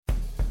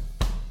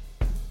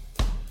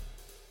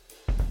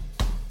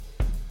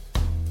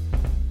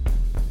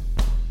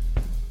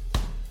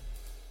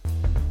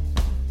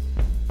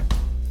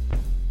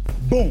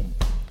Boom.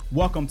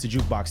 Welcome to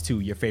Jukebox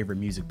 2, your favorite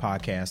music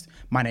podcast.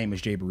 My name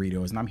is Jay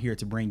Burritos, and I'm here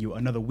to bring you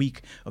another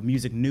week of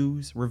music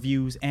news,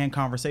 reviews, and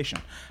conversation.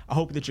 I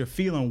hope that you're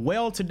feeling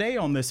well today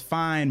on this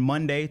fine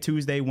Monday,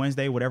 Tuesday,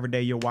 Wednesday, whatever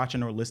day you're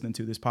watching or listening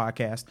to this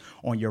podcast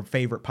on your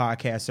favorite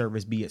podcast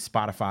service, be it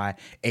Spotify,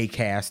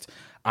 Acast,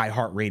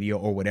 iHeartRadio,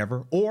 or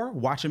whatever, or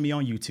watching me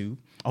on YouTube.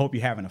 I hope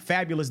you're having a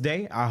fabulous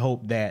day. I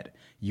hope that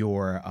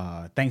your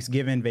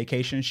Thanksgiving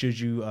vacation, should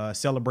you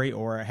celebrate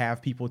or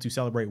have people to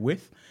celebrate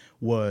with,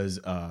 was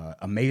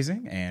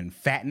amazing and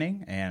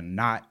fattening and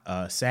not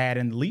sad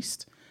in the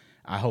least.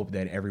 I hope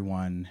that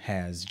everyone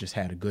has just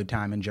had a good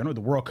time in general.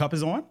 The World Cup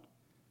is on.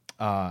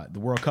 The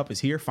World Cup is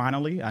here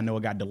finally. I know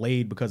it got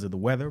delayed because of the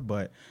weather,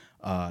 but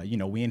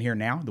we in here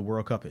now. The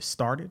World Cup has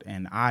started,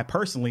 and I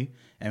personally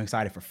am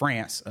excited for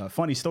France.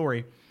 Funny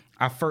story.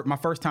 My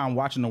first time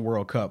watching the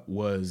World Cup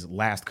was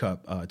last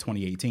Cup,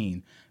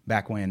 2018,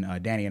 back when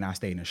Danny and I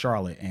stayed in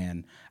Charlotte.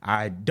 And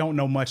I don't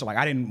know much. Like,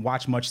 I didn't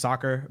watch much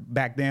soccer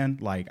back then.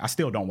 Like, I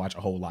still don't watch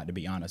a whole lot, to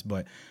be honest.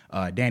 But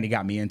Danny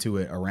got me into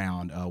it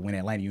around when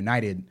Atlanta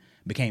United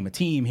became a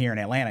team here in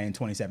Atlanta in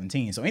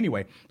 2017. So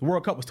anyway, the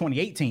World Cup was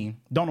 2018.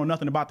 Don't know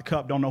nothing about the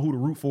cup. Don't know who to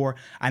root for.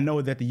 I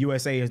know that the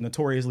USA is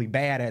notoriously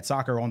bad at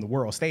soccer on the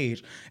world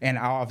stage. And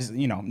I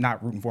obviously,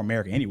 not rooting for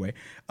America anyway.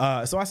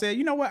 So I said,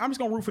 you know what? I'm just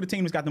going to root for the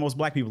team that's got the most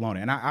black people on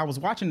it. And I was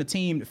watching the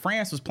team.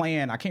 France was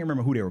playing. I can't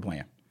remember who they were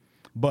playing.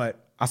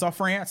 But I saw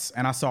France,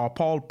 and I saw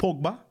Paul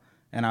Pogba,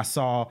 and I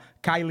saw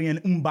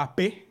Kylian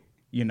Mbappe,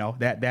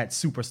 that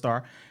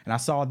superstar. And I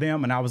saw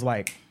them, and I was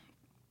like,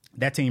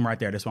 that team right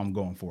there, that's what I'm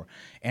going for.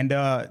 And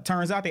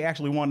turns out they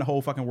actually won the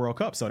whole fucking World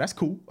Cup, so that's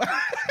cool.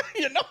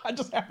 I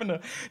just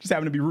happened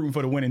to be rooting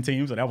for the winning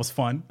team, so that was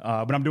fun.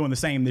 But I'm doing the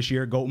same this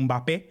year. Go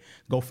Mbappe,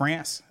 go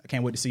France. I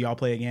can't wait to see y'all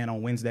play again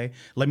on Wednesday.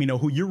 Let me know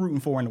who you're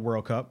rooting for in the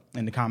World Cup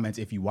in the comments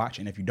if you watch,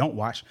 and if you don't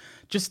watch,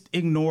 just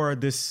ignore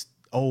this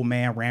old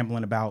man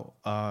rambling about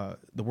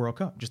the World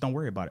Cup. Just don't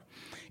worry about it.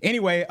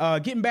 Anyway,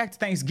 getting back to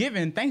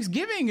Thanksgiving.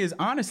 Thanksgiving is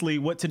honestly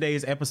what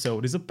today's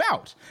episode is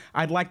about.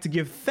 I'd like to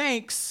give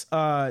thanks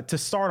to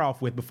start off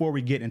with before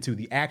we get into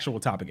the actual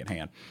topic at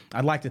hand.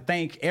 I'd like to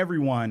thank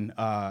everyone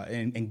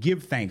and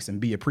give thanks and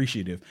be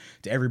appreciative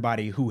to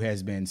everybody who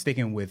has been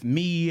sticking with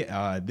me,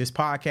 this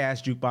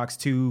podcast, Jukebox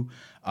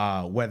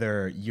 2,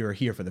 whether you're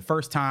here for the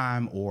first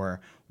time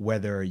or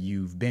whether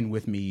you've been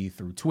with me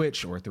through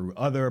Twitch or through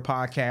other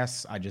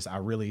podcasts. I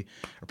really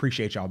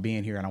appreciate y'all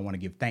being here, and I want to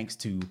give thanks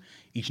to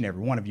each and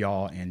every one of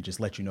y'all and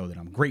just let you know that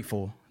I'm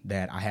grateful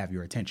that I have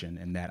your attention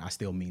and that I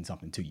still mean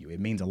something to you.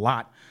 It means a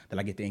lot that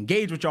I get to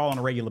engage with y'all on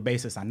a regular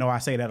basis. I know I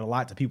say that a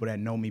lot to people that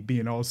know me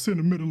being all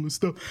sentimental and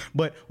stuff,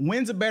 but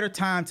when's a better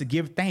time to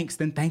give thanks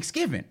than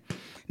Thanksgiving?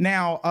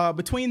 Now,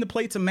 between the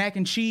plates of mac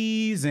and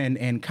cheese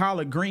and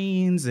collard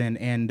greens and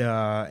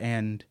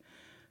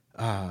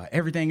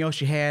everything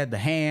else you had, the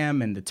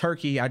ham and the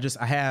turkey, I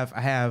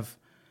have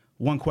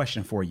one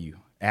question for you,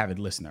 avid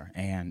listener.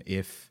 And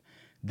if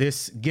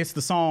this gets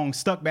the song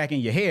stuck back in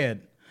your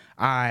head,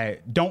 I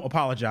don't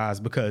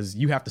apologize, because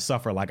you have to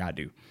suffer like I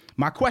do.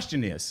 My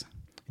question is,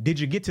 did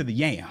you get to the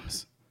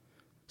yams?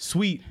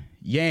 Sweet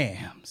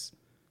yams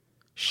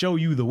show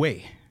you the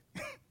way,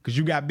 because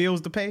you got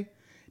bills to pay.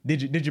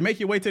 Did you make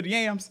your way to the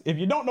yams? If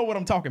you don't know what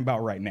I'm talking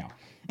about right now,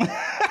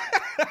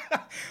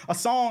 a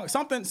song,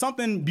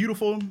 something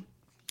beautiful,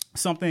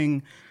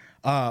 something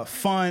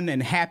fun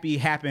and happy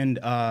happened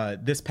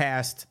this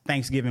past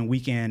Thanksgiving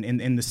weekend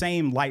in the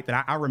same light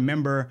that I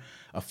remember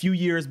a few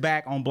years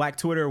back on Black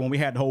Twitter when we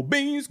had the whole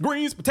beans,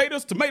 greens,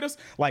 potatoes, tomatoes,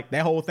 like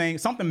that whole thing.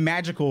 Something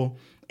magical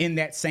in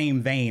that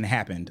same vein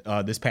happened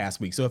this past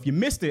week. So if you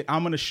missed it,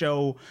 I'm going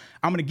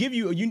to give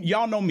you,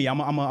 y'all know me. I'm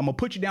going to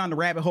put you down the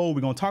rabbit hole.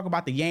 We're going to talk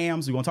about the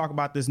yams. We're going to talk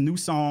about this new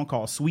song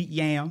called Sweet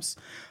Yams.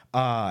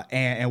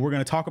 And we're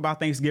going to talk about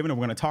Thanksgiving, and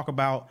we're going to talk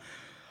about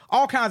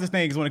all kinds of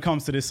things when it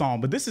comes to this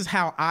song. But this is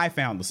how I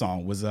found the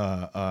song. Was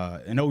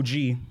an OG,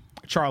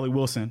 Charlie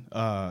Wilson,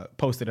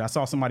 posted it. I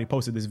saw somebody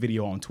posted this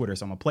video on Twitter,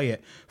 so I'm going to play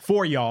it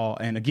for y'all.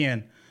 And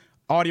again,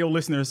 audio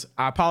listeners,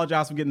 I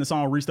apologize for getting the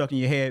song restuck in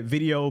your head.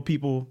 Video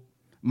people,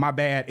 my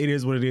bad. It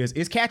is what it is.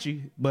 It's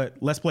catchy, but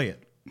let's play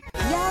it.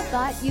 Y'all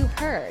thought you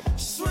heard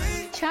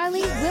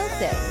Charlie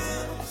Wilson.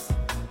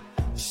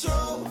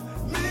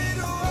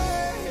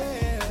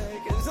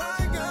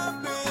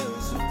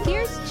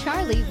 Here's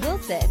Charlie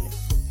Wilson.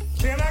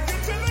 Can I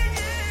get to the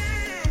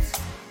yams?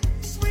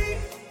 Sweet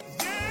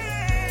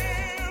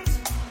yams.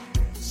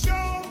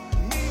 Show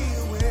me a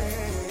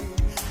way,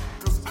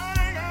 'cause I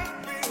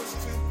got bills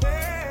to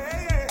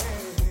pay.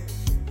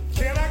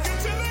 Can I get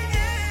to the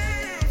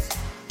yams?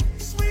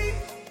 Sweet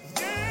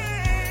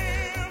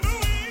yams.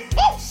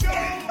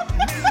 Show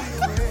me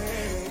a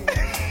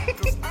way,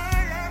 'cause I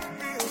got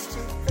bills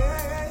to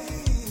pay.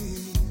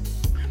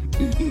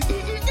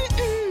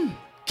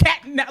 Cat,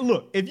 now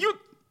look, if you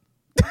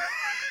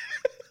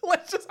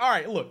all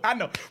right, look, I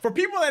know for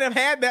people that have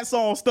had that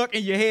song stuck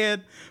in your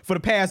head for the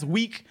past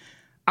week,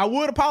 I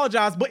would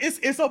apologize, but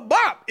it's a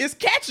bop. It's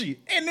catchy.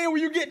 And then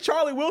when you get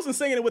Charlie Wilson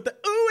singing it with the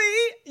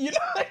ooey, you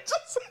know,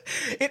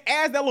 it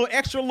adds that little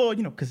extra little,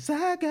 you know, cause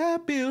I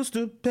got bills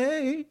to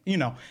pay. You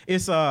know,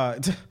 it's so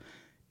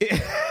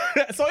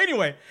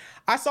anyway,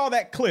 I saw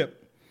that clip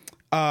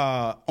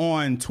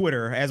on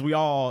Twitter as we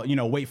all, you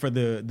know, wait for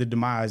the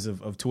demise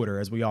of Twitter,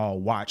 as we all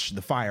watch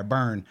the fire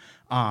burn.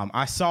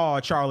 I saw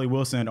Charlie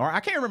Wilson, or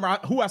I can't remember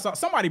who I saw.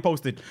 Somebody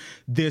posted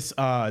this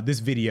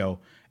video,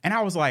 and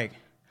I was like,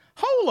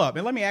 hold up.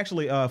 And let me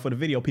actually, for the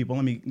video people,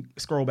 let me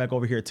scroll back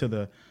over here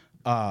to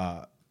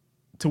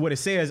to what it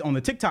says on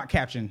the TikTok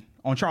caption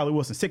on Charlie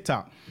Wilson's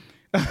TikTok.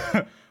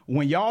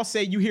 When y'all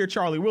say you hear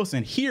Charlie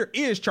Wilson, here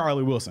is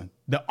Charlie Wilson,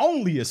 the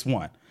onlyest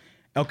one.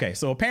 Okay,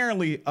 so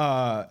apparently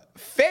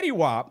Fetty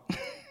Wap,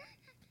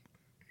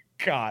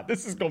 God,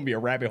 this is gonna be a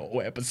rabbit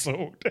hole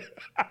episode.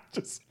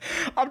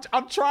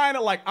 I'm trying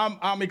to, like,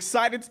 I'm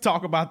excited to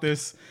talk about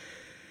this,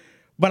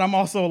 but I'm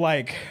also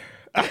like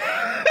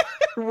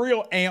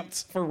real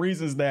amped for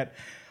reasons that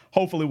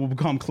hopefully will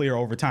become clear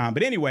over time.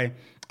 But anyway,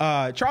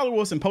 Charlie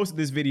Wilson posted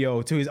this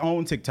video to his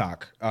own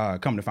TikTok,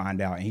 come to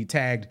find out, and he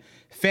tagged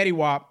Fetty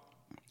Wap,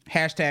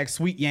 hashtag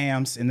Sweet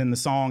Yamz, and then the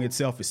song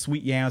itself is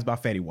Sweet Yamz by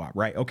Fetty Wap,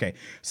 right? Okay,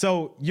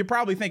 so you're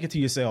probably thinking to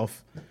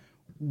yourself,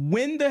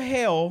 when the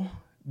hell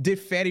did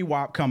Fetty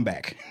Wap come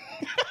back?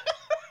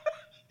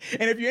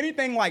 And if you're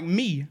anything like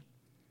me,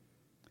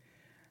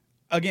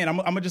 again, I'm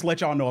gonna just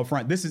let y'all know up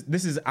front, this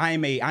is I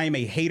am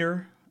a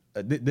hater.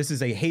 This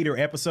is a hater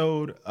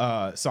episode,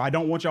 so I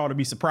don't want y'all to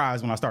be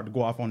surprised when I start to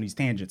go off on these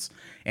tangents.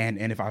 And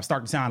if I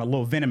start to sound a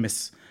little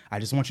venomous, I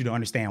just want you to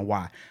understand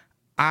why.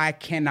 I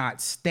cannot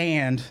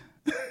stand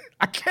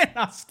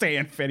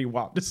Fetty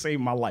Wap to save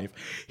my life.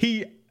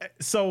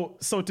 So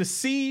to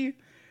see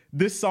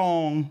this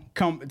song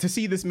to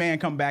see this man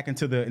come back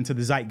into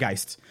the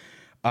zeitgeist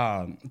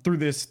through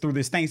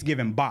this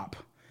Thanksgiving bop,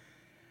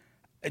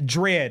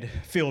 dread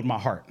filled my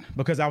heart,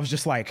 because I was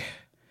just like,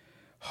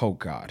 oh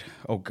God.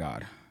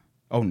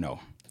 Oh no,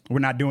 we're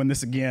not doing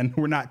this again.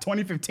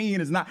 2015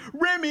 is not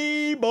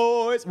Remy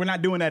boys. We're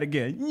not doing that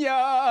again.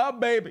 Yeah,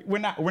 baby. We're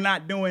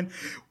not doing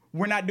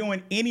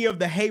any of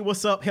the hey,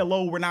 what's up,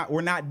 hello. We're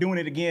not doing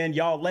it again.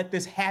 Y'all let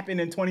this happen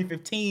in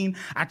 2015.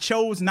 I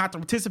chose not to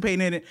participate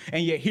in it,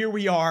 and yet here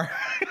we are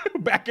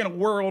back in a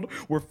world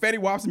where Fetty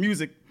Wap's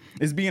music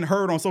is being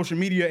heard on social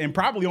media and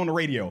probably on the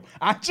radio.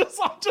 I'm just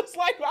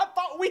like, I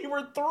thought we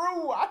were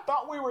through. I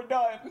thought we were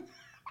done.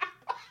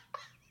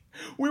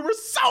 We were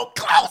so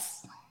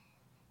close.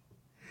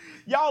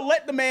 Y'all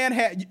let the man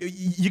have,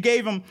 you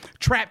gave him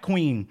Trap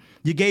Queen.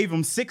 You gave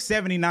him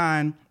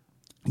 679.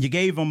 You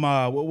gave him,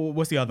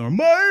 what's the other one?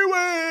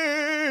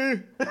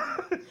 My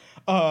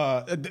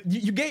Way.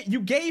 You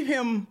gave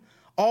him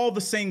all the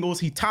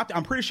singles. He topped,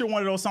 I'm pretty sure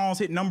one of those songs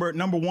hit number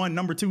one,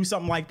 number two,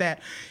 something like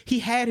that. He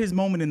had his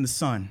moment in the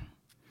sun.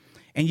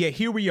 And yet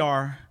here we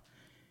are,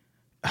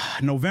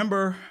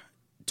 November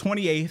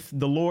 28th,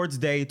 the Lord's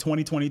Day,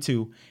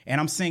 2022.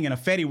 And I'm singing a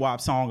Fetty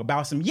Wap song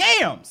about some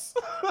yams.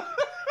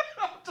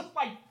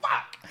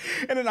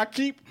 And then I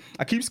keep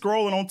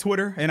scrolling on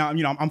Twitter, and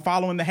I'm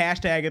following the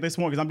hashtag at this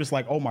point, because I'm just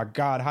like, oh my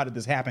God, how did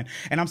this happen?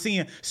 And I'm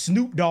seeing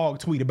Snoop Dogg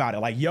tweet about it,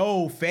 like,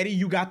 yo, Fetty,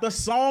 you got the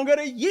song of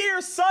the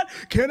year, son.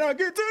 Can I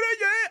get to the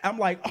yeah? I'm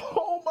like,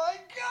 oh my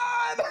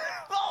God,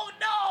 oh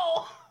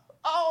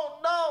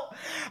no.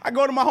 I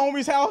go to my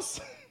homie's house.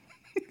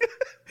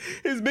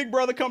 His big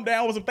brother come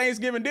down with some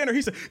Thanksgiving dinner.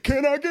 He said,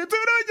 can I get to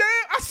the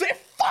yeah? I said,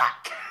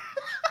 fuck.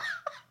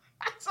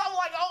 So I'm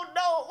like,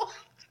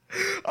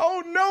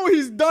 oh no,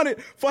 he's done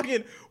it.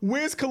 Fucking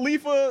Wiz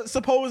Khalifa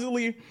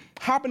supposedly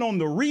hopping on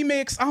the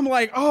remix. I'm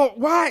like, oh,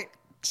 why?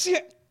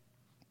 Shit.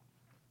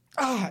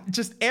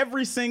 Just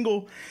every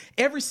single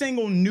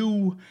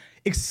new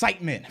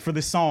excitement for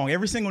this song.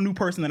 Every single new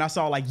person that I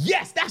saw, like,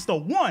 yes, that's the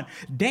one.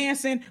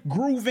 Dancing,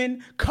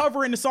 grooving,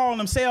 covering the song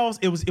themselves.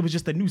 It was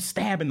just a new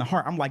stab in the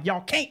heart. I'm like,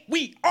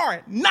 we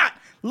are not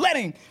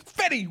letting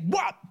Fetty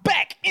Wap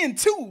back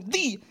into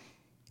the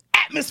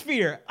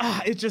atmosphere.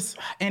 It's just,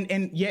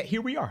 and yet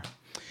here we are.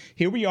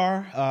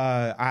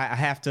 I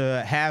have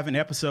to have an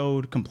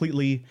episode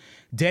completely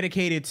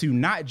dedicated to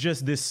not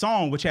just this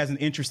song, which has an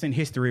interesting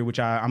history, which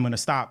I'm going to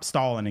stop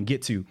stalling and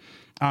get to,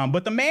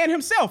 but the man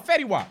himself,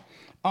 Fetty Wap.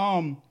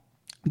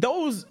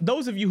 Those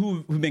of you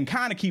who've been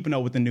kind of keeping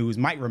up with the news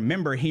might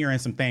remember hearing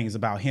some things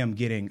about him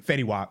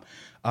Fetty Wap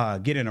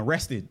getting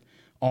arrested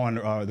on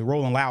the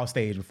Rolling Loud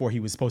stage before he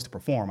was supposed to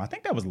perform. I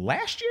think that was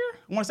last year.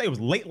 I want to say it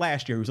was late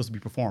last year. He was supposed to be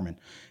performing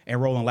at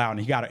Rolling Loud, and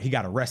he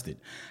got arrested.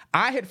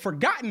 I had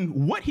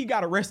forgotten what he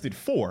got arrested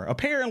for.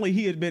 Apparently,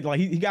 he had been like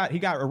he got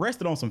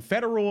arrested on some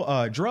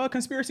federal drug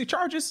conspiracy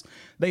charges.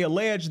 They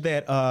alleged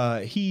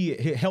that he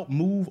helped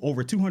move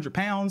over 200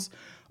 pounds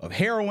of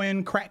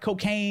heroin, crack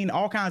cocaine,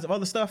 all kinds of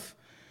other stuff.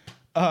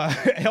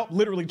 Helped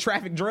literally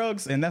traffic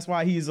drugs, and that's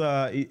why he's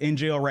in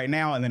jail right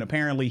now. And then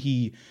apparently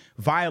he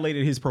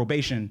violated his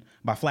probation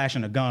by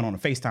flashing a gun on a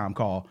FaceTime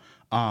call,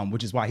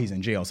 which is why he's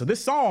in jail. So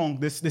this song,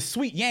 this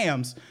Sweet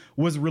Yamz,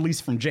 was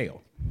released from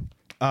jail.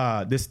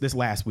 this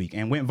last week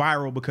and went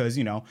viral because,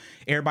 you know,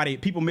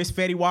 people miss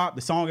Fetty Wap.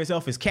 The song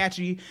itself is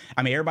catchy.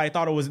 I mean, everybody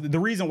thought it was the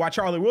reason why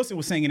Charlie Wilson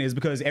was singing is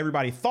because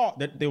everybody thought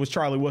that there was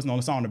Charlie Wilson on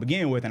the song to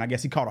begin with. And I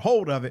guess he caught a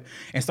hold of it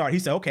and he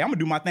said, okay, I'm gonna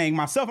do my thing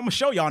myself. I'm gonna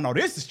show y'all, no,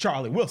 this is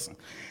Charlie Wilson.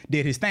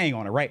 Did his thing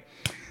on it, right?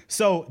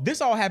 So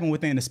this all happened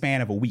within the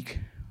span of a week.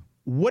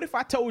 What if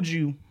I told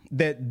you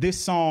that this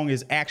song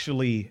is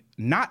actually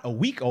not a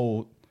week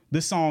old?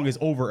 This song is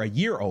over a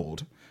year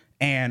old.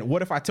 And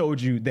what if I told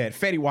you that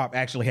Fetty Wap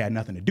actually had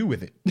nothing to do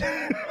with it?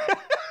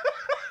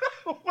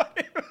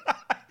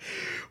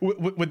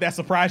 Would that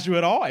surprise you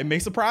at all? It may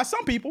surprise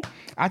some people.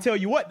 I tell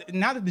you what,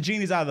 now that the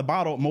genie's out of the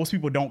bottle, most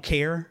people don't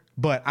care.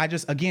 But I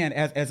just, again,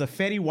 as a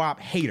Fetty Wap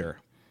hater,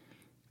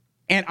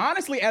 and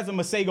honestly, as a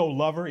Masego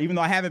lover, even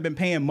though I haven't been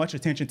paying much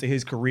attention to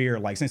his career,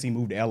 like since he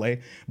moved to LA,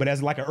 but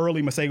as like an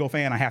early Masego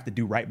fan, I have to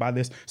do right by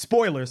this.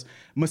 Spoilers,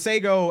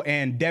 Masego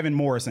and Devin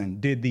Morrison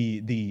did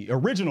the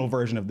original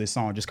version of this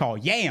song just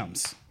called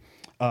Yamz.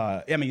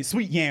 I mean,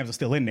 Sweet Yams are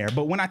still in there.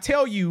 But when I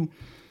tell you,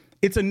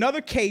 it's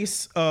another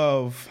case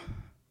of,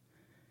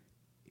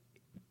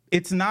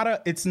 it's not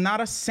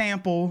a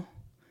sample,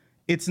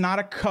 it's not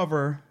a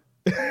cover,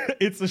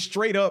 it's a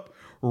straight up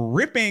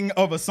ripping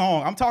of a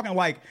song. I'm talking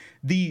like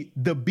the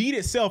beat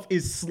itself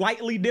is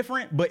slightly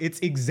different, but it's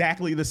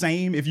exactly the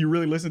same if you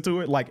really listen to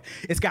it. Like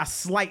it's got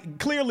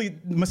clearly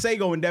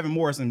Masego and Devin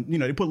Morrison, you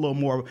know, they put a little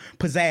more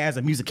pizzazz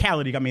and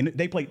musicality. I mean,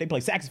 they play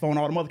saxophone,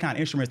 all them other kind of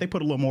instruments. They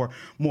put a little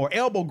more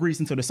elbow grease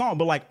into the song,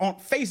 but like on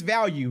face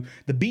value,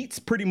 the beats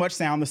pretty much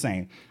sound the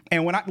same.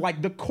 And when I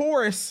like the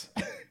chorus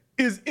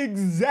is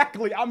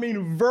exactly, I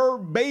mean,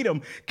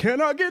 verbatim. Can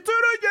I get to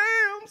the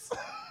yams?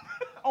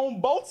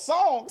 On both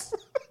songs,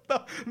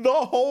 the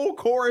whole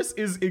chorus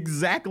is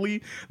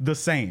exactly the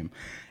same.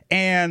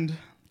 And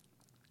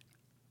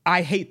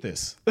I hate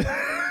this.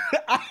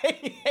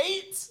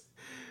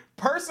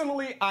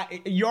 Personally,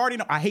 you already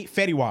know, I hate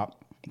Fetty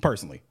Wap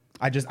personally.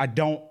 I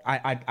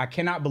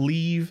cannot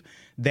believe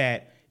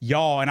that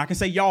y'all, and I can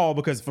say y'all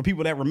because for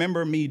people that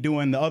remember me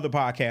doing the other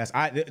podcast,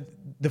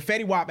 the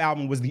Fetty Wap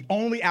album was the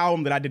only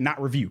album that I did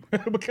not review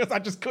because I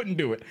just couldn't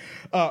do it.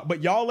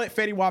 But y'all let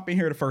Fetty Wap in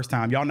here the first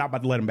time. Y'all not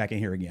about to let him back in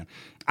here again.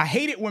 I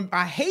hate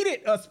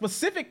it. A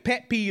specific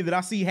pet peeve that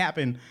I see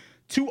happen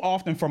too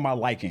often for my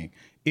liking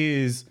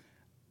is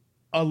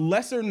a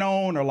lesser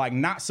known or like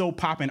not so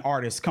poppin'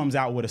 artist comes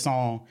out with a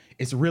song.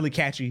 It's really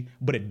catchy,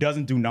 but it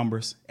doesn't do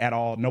numbers at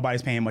all.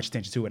 Nobody's paying much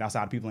attention to it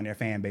outside of people in their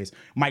fan base.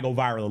 Might go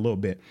viral a little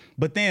bit.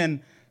 But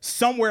then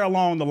somewhere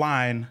along the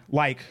line,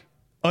 like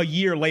a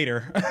year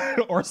later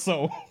or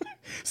so,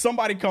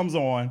 somebody comes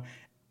on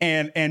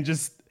and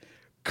just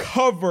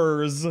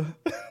covers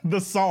the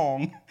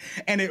song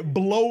and it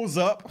blows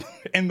up.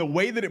 And the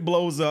way that it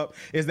blows up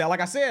is that,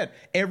 like I said,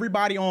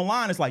 everybody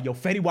online is like, yo,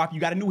 Fetty Wap,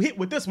 you got a new hit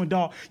with this one,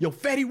 dog. Yo,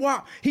 Fetty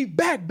Wap, he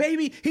back,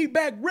 baby. He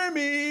back,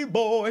 Remy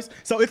boys.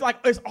 So it's like,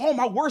 it's all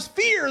my worst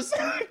fears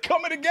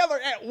coming together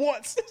at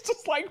once. It's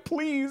just like,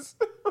 please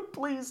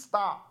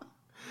stop.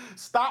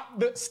 Stop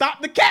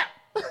the cap.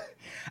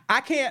 I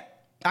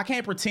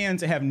can't pretend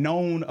to have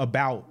known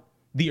about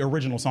the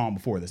original song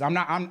before this. I'm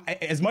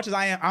as much as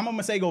I am, I'm a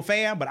Masego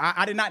fan, but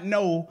I did not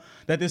know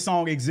that this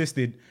song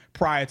existed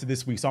prior to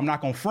this week. So I'm not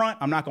gonna front,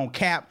 I'm not gonna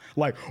cap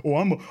like, oh,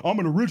 I'm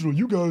an original.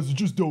 You guys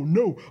just don't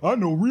know. I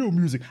know real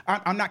music.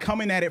 I'm not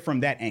coming at it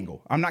from that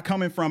angle. I'm not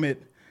coming from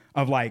it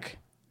of like,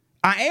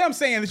 I am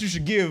saying that you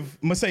should give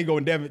Masego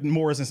and Devin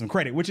Morrison some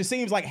credit, which it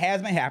seems like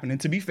has been happening,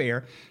 to be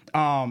fair.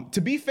 To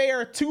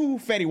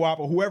Fetty Wap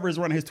or whoever is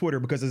running his Twitter,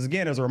 because as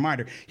a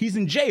reminder, he's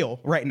in jail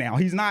right now.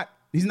 He's not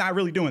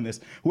really doing this.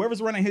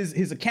 Whoever's running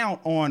his account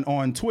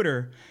on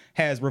Twitter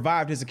has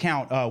revived his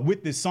account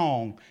with this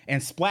song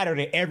and splattered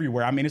it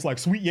everywhere. I mean, it's like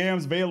Sweet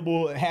Yams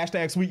available,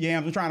 hashtag Sweet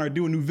Yams. I'm trying to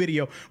do a new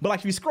video. But like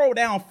if you scroll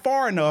down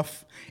far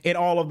enough at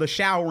all of the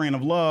showering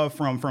of love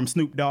from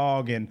Snoop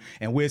Dogg and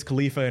Wiz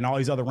Khalifa and all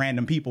these other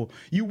random people,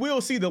 you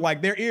will see that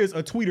like there is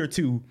a tweet or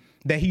two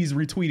that he's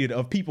retweeted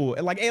of people.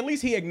 Like at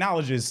least he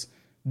acknowledges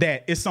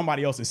that it's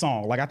somebody else's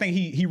song. Like I think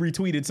he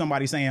retweeted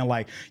somebody saying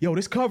like, yo,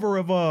 this cover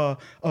of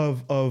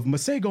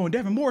Masego and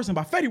Devin Morrison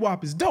by Fetty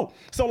Wap is dope.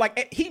 So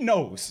like he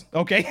knows,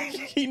 okay?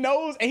 He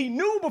knows, and he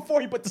knew before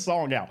he put the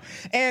song out.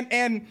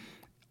 And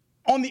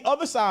on the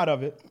other side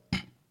of it,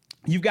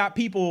 you've got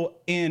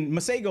people in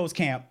Masego's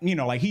camp, you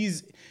know, like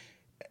he's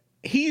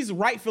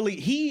rightfully,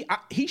 he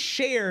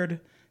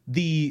shared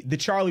the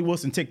Charlie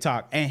Wilson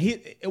TikTok,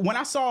 and when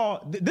I saw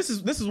this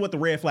is what the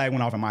red flag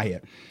went off in my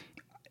head.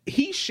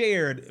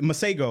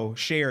 Masego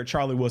shared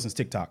Charlie Wilson's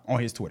TikTok on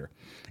his Twitter,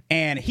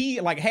 and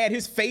he like had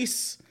his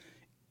face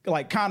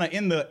like kind of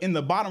in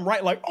the bottom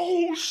right, like,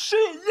 oh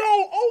shit, yo,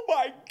 oh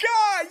my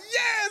God,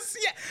 yes,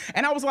 yeah.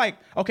 And I was like,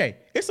 okay,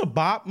 it's a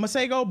bop,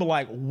 Masego, but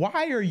like,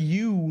 why are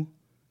you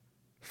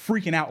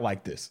freaking out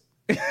like this?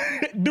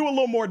 Do a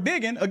little more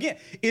digging. Again,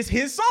 it's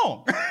his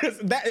song.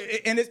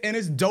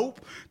 It's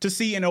dope to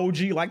see an OG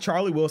like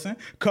Charlie Wilson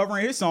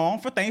covering his song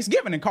for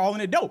Thanksgiving and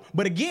calling it dope.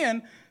 But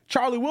again,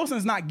 Charlie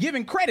Wilson's not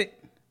giving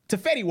credit to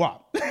Fetty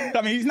Wap.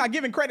 I mean, he's not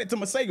giving credit to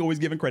Masego. He's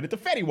giving credit to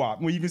Fetty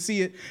Wap. When you can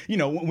see it, you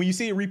know, when you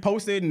see it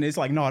reposted and it's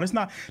like, no, that's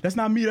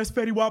not me. That's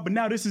Fetty Wap. But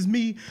now this is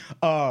me.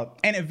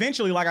 And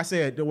eventually, like I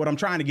said, what I'm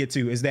trying to get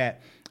to is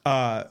that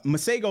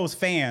Masego's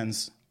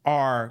fans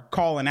are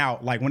calling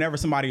out, like whenever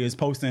somebody is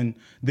posting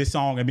this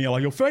song and being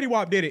like, yo, Fetty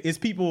Wap did it. It's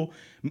people,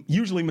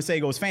 usually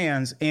Masego's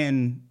fans,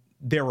 in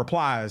their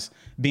replies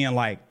being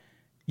like,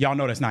 y'all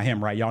know that's not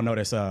him, right? Y'all know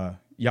that's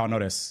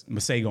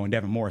Masego and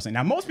Devin Morrison.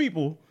 Now, most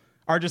people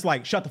are just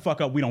like, shut the fuck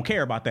up. We don't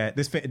care about that.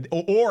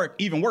 Or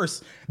even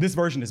worse, this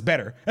version is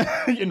better.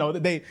 You know,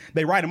 they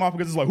write him off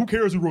because it's like, who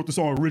cares who wrote the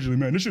song originally,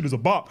 man? This shit is a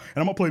bop, and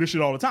I'm gonna play this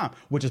shit all the time,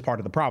 which is part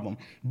of the problem.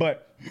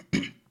 But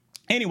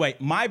anyway,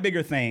 my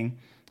bigger thing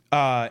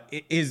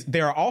is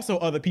there are also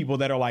other people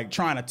that are like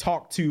trying to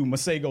talk to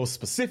Masego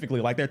specifically.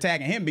 Like they're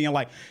tagging him being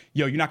like,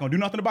 yo, you're not gonna do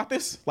nothing about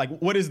this? Like,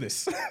 what is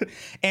this?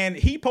 And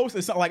he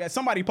posted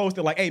somebody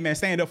posted like, hey man,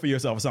 stand up for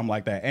yourself or something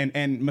like that.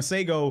 And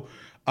Masego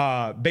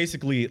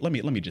basically, let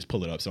me just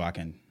pull it up so I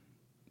can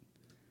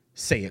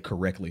say it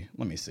correctly.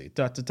 Let me see.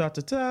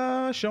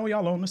 Show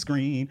y'all on the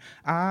screen.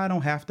 I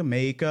don't have to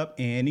make up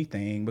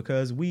anything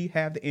because we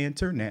have the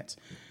internet.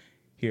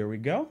 Here we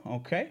go.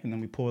 Okay. And then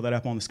we pull that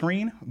up on the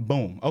screen.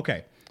 Boom.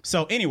 Okay.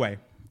 So anyway,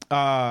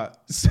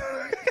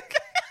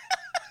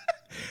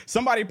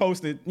 somebody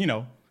posted, you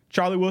know,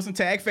 Charlie Wilson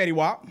tagged Fetty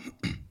Wap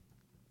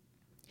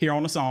here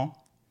on the song.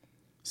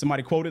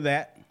 Somebody quoted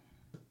that.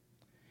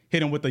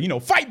 Hit him with the, you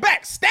know, fight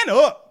back, stand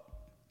up.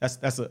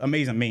 That's an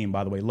amazing meme,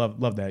 by the way.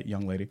 Love that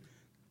young lady.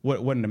 What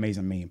an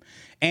amazing meme.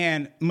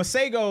 And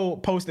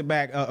Masego posted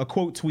back a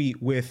quote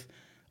tweet with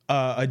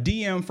a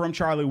DM from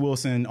Charlie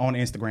Wilson on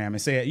Instagram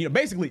and said, you know,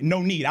 basically,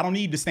 no need. I don't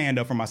need to stand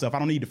up for myself. I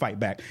don't need to fight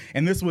back.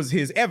 And this was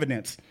his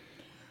evidence.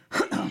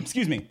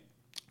 Excuse me.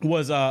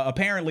 Was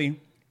apparently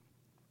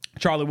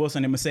Charlie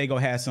Wilson and Masego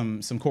had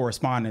some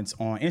correspondence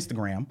on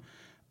Instagram.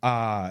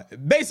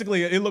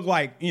 Basically, it looked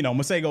like, you know,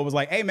 Masego was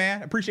like, hey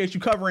man, appreciate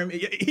you covering.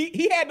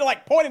 He had to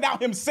like point it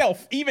out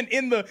himself, even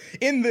in the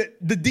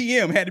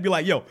DM had to be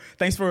like, yo,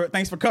 thanks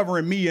for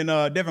covering me and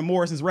Devin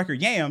Morrison's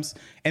record Yamz.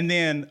 And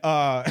then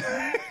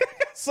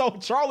so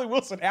Charlie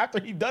Wilson, after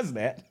he does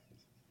that,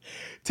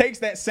 takes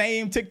that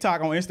same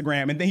TikTok on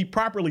Instagram and then he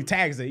properly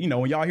tags it. You know,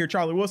 when y'all hear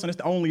Charlie Wilson, it's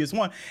the onlyest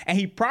one. And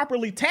he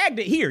properly tagged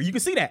it here. You can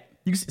see that.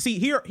 You can see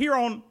here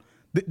on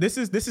this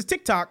is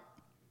TikTok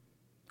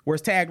where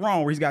it's tagged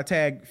wrong, where he's got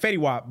tagged Fetty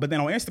Wap. But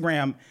then on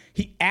Instagram,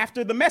 he,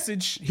 after the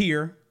message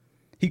here,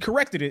 he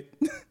corrected it.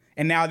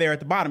 And now there at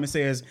the bottom, it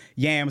says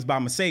Yamz by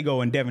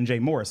Masego and Devin J.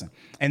 Morrison.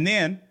 And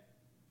then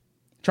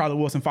Charlie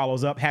Wilson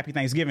follows up, happy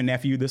Thanksgiving,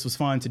 nephew. This was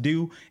fun to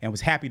do and was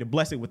happy to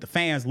bless it with the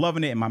fans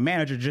loving it. And my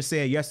manager just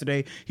said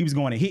yesterday he was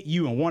going to hit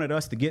you and wanted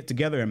us to get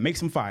together and make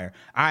some fire.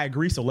 I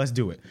agree, so let's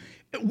do it.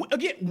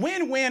 Again,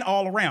 win-win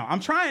all around. I'm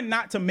trying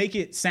not to make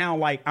it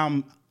sound like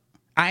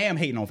I am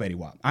hating on Fetty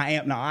Wap. I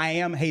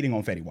am hating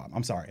on Fetty Wap.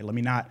 I'm sorry.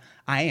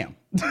 I am.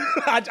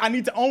 I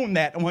need to own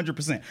that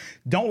 100%.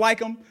 Don't like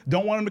him.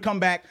 Don't want him to come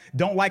back.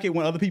 Don't like it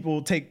when other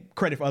people take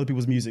credit for other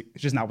people's music.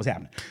 It's just not what's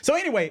happening. So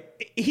anyway,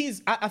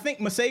 I think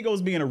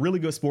Masego's being a really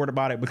good sport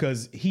about it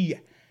because he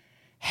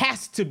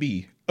has to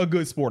be a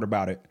good sport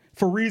about it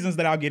for reasons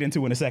that I'll get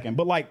into in a second.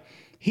 But like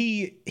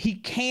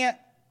he can't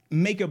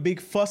make a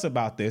big fuss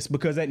about this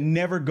because that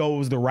never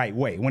goes the right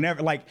way.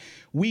 Whenever, like,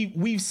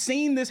 we've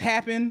seen this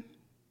happen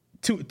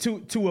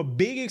to a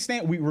big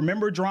extent. We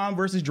remember Drum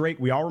versus Drake.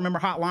 We all remember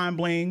Hotline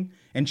Bling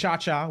and Cha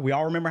Cha. We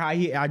all remember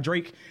how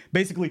Drake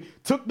basically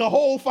took the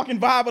whole fucking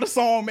vibe of the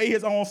song, made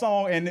his own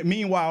song, and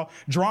meanwhile,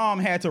 Drum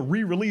had to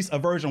re-release a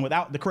version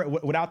without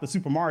the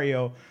Super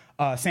Mario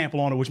sample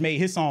on it, which made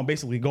his song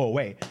basically go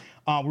away.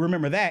 We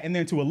remember that, and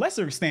then to a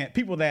lesser extent,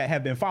 people that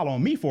have been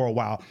following me for a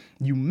while,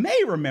 you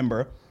may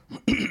remember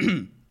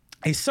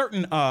a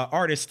certain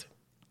artist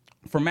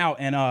from out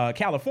in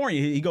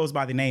California. He goes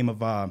by the name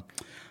of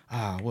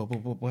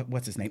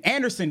what's his name?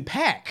 Anderson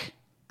 .Paak.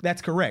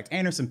 That's correct.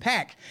 Anderson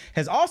 .Paak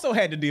has also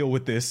had to deal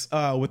with this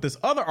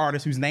other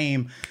artist whose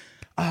name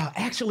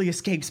actually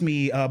escapes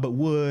me, but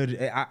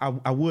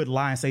I would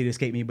lie and say it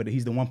escaped me, but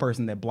he's the one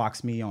person that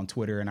blocks me on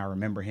Twitter, and I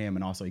remember him,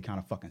 and also he kind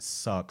of fucking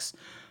sucks.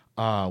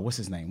 What's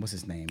his name?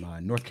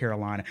 North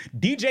Carolina.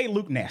 DJ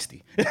Luke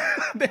Nasty.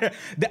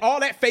 All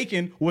that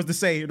faking was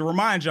to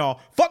remind y'all,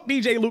 fuck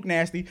DJ Luke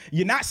Nasty.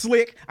 You're not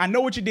slick. I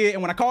know what you did.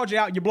 And when I called you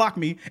out, you blocked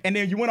me. And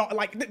then you went on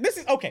like, this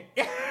is okay.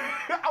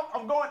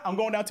 I'm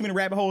going down too many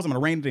rabbit holes. I'm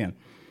going to rein it in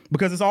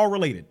because it's all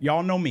related.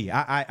 Y'all know me.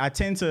 I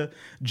tend to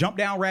jump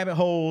down rabbit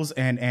holes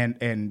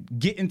and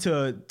get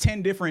into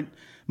 10 different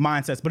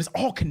mindsets, but it's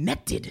all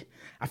connected.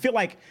 I feel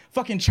like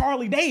fucking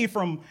Charlie Day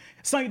from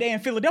Sunny Day in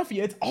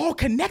Philadelphia. It's all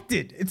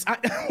connected.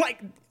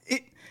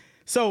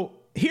 So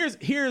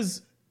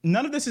here's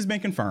none of this has been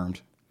confirmed.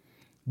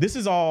 This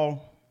is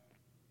all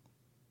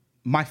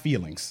my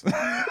feelings.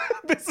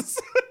 This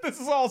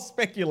is all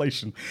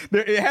speculation.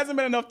 It hasn't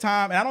been enough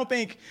time, and I don't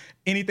think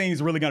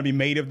anything's really going to be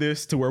made of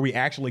this to where we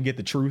actually get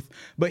the truth.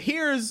 But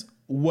here's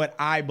what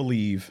I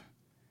believe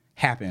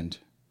happened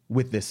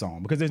with this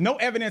song, because there's no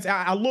evidence.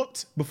 I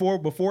looked before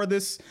we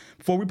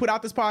put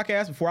out this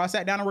podcast, before I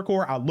sat down to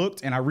record, I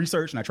looked and I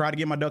researched and I tried to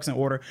get my ducks in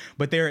order,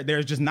 but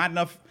there's just not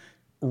enough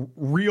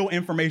real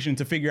information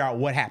to figure out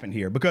what happened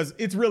here, because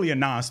it's really a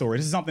non-story.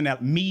 This is something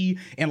that me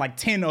and like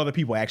 10 other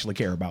people actually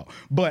care about.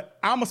 But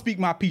I'm gonna speak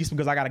my piece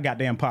because I got a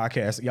goddamn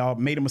podcast. Y'all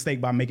made a mistake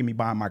by making me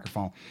buy a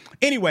microphone.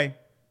 Anyway,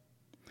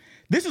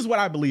 this is what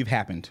I believe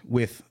happened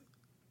with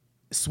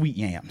Sweet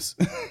Yams.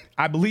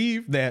 I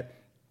believe that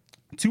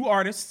two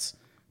artists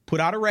put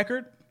out a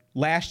record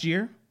last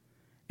year,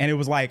 and it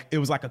was like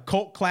a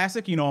cult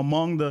classic, you know,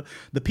 among the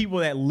people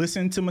that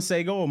listened to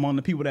Masego, among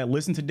the people that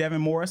listened to Devin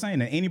Morrison,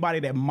 and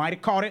anybody that might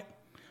have caught it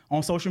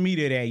on social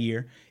media that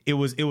year. It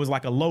was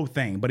like a low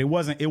thing, but it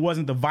wasn't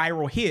the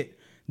viral hit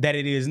that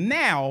it is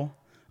now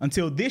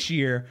until this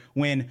year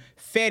when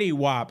Fetty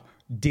Wap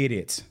did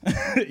it.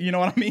 You know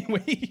what I mean?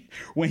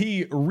 When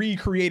he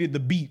recreated the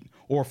beat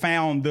or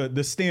found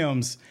the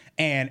stems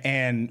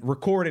and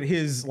recorded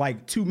his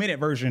like 2-minute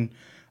version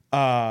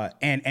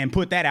and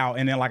put that out.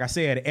 And then, like I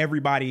said,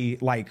 everybody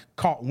like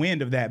caught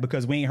wind of that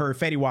because we ain't heard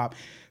Fetty Wap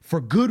for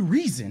good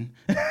reason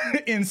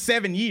in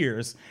 7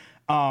 years.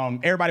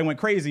 Everybody went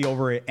crazy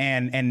over it.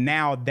 And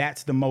now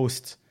that's the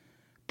most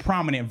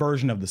prominent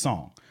version of the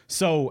song.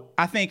 So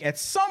I think at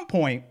some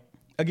point,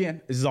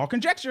 again, this is all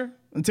conjecture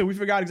until we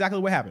figure out exactly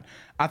what happened.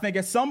 I think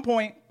at some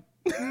point,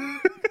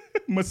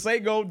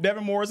 Masego,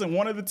 Devin Morrison,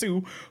 one of the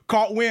two,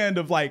 caught wind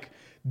of like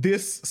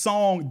this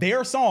song,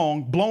 their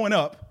song blowing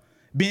up,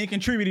 being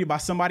contributed by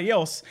somebody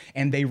else,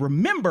 and they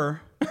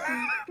remember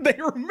they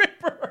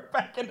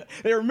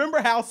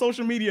remember how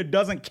social media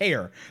doesn't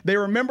care. They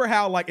remember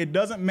how like it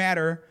doesn't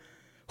matter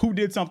who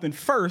did something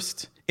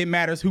first, it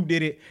matters who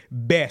did it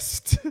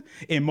best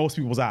in most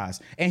people's eyes.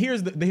 And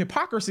here's the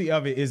hypocrisy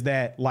of it is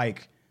that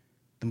like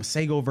the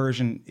Masego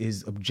version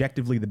is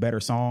objectively the better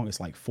song. It's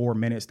like 4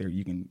 minutes there.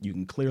 You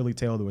can clearly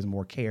tell there was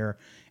more care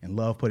and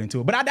love put into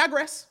it. But I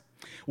digress.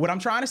 What I'm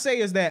trying to say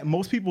is that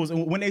most people,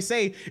 when they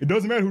say it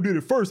doesn't matter who did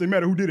it first, it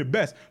matters who did it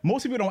best.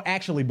 Most people don't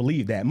actually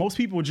believe that. Most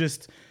people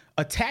just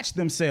attach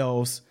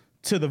themselves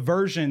to the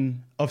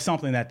version of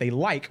something that they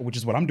like, which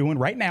is what I'm doing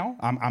right now.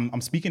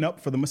 I'm speaking up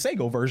for the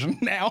Masego version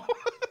now.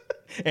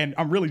 And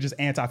I'm really just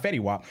anti-Fetty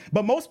Wap.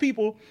 But most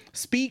people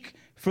speak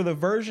for the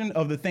version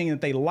of the thing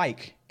that they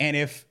like. And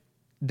if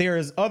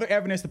there's other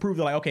evidence to prove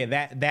that, like, okay,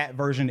 that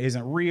version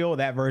isn't real,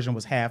 that version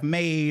was half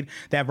made,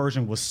 that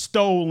version was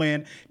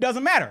stolen,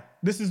 doesn't matter.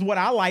 This is what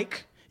I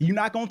like. You're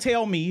not gonna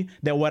tell me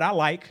that what I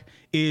like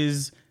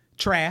is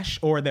trash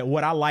or that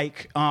what I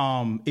like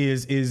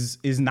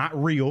is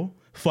not real.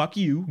 Fuck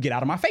you, get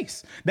out of my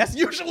face. That's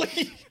usually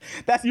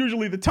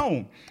the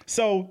tone.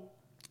 So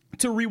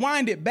to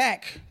rewind it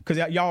back, because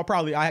y'all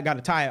probably, I got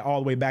to tie it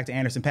all the way back to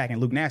Anderson .Paak and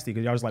Luke Nasty,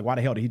 because y'all was like, why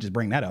the hell did he just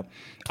bring that up?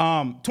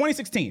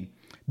 2016.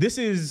 This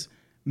is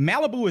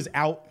Malibu is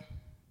out,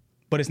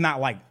 but it's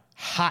not like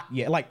hot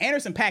yet. Like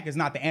Anderson .Paak is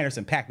not the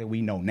Anderson .Paak that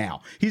we know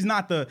now. He's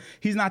not the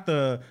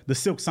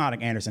Silk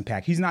Sonic Anderson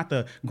 .Paak. He's not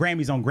the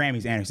Grammys on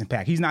Grammys Anderson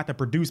 .Paak. He's not the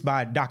produced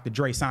by Dr.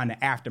 Dre signed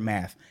to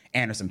Aftermath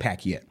Anderson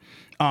 .Paak yet.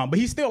 But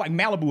he's still like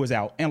Malibu is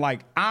out, and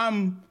like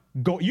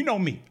you know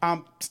me.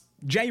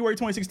 January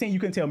 2016, you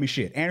couldn't tell me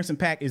shit. Anderson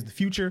 .Paak is the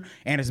future.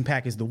 Anderson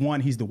 .Paak is the one.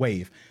 He's the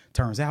wave.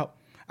 Turns out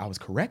I was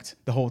correct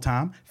the whole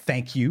time.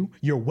 Thank you.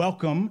 You're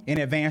welcome in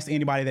advance to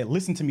anybody that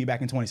listened to me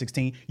back in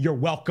 2016. You're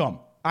welcome.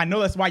 I know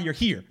that's why you're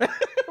here.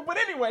 But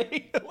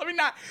anyway, let me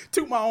not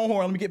toot my own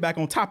horn. Let me get back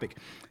on topic.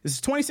 This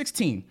is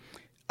 2016.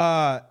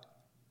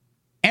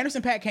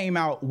 Anderson .Paak came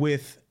out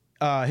with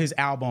his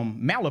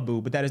album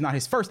Malibu, but that is not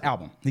his first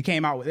album. He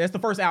came out with, that's the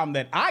first album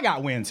that I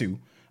got wind to.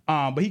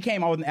 But he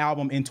came out with an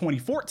album in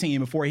 2014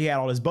 before he had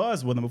all his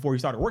buzz with him, before he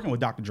started working with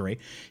Dr. Dre.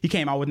 He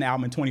came out with an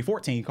album in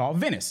 2014 called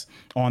Venice.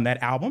 On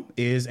that album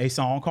is a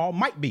song called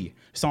Might Be.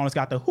 The song that's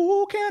got the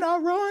who can I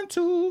run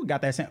to?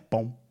 Got that sample.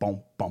 Boom,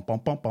 boom, boom,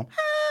 boom, boom, boom.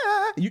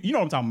 Ah. You know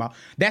what I'm talking about.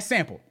 That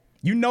sample.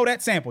 You know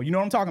that sample. You know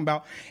what I'm talking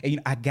about. And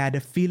I got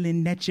a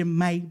feeling that you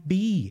might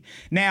be.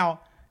 Now,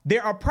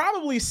 there are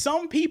probably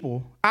some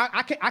people,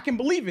 I can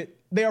believe it.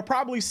 There are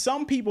probably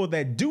some people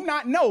that do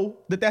not know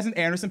that that's an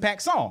Anderson .Paak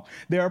song.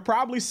 There are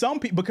probably some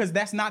people, because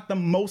that's not the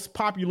most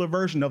popular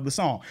version of the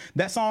song.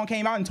 That song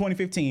came out in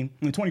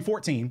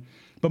 2014,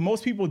 but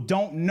most people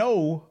don't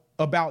know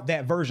about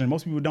that version.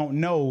 Most people don't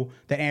know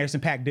that Anderson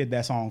 .Paak did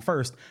that song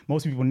first.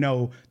 Most people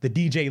know the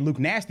DJ Luke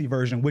Nasty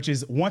version, which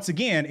is once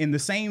again in the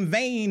same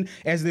vein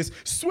as this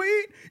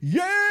Sweet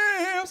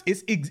Yams.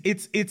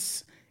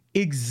 It's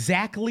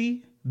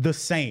exactly the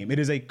same. It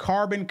is a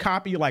carbon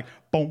copy, like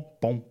boom,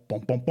 boom,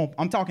 boom, boom, boom.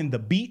 I'm talking the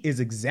beat is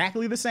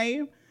exactly the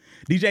same.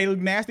 DJ Luke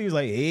Nasty is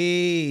like,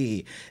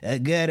 hey, I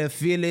got a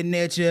feeling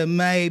that you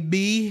might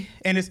be.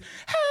 And it's,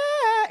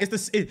 ah,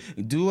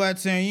 Do I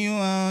turn you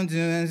on? Do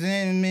I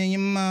send me your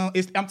mom?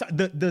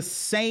 The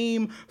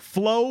same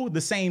flow,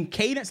 the same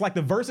cadence. Like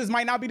the verses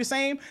might not be the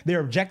same.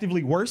 They're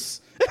objectively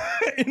worse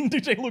in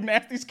DJ Luke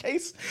Nasty's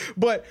case.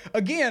 But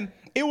again,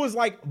 it was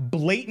like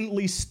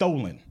blatantly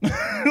stolen.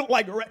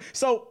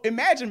 So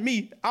imagine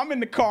me, I'm in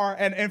the car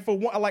and for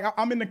one, like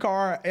I'm in the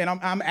car and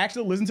I'm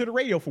actually listening to the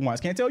radio for once.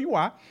 Can't tell you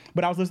why,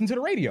 but I was listening to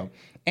the radio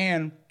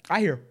and I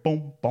hear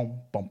boom, boom,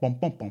 boom, boom,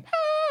 boom, boom.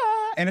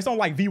 And it's on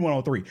like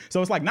V103.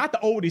 So it's like not the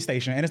oldie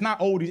station and it's not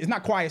oldies. It's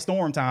not Quiet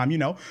Storm time, you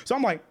know? So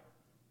I'm like,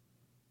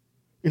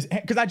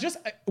 because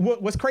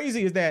what's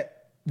crazy is that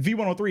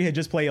V103 had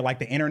just played like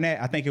the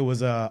internet. I think it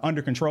was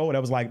Under Control.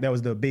 That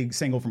was the big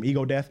single from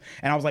Ego Death.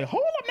 And I was like,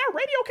 hold up, that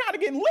radio kind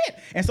of getting lit.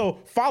 And so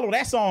follow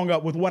that song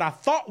up with what I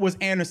thought was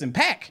Anderson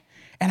 .Paak.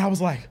 And I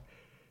was like,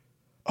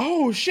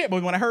 oh shit.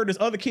 But when I heard this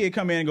other kid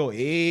come in and go,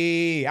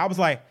 hey, I was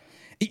like,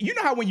 you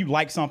know how when you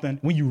like something,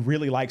 when you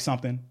really like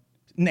something,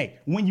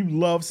 when you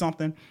love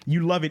something,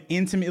 you love it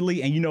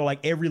intimately and you know like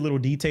every little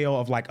detail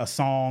of like a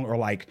song or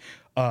like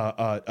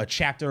a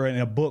chapter in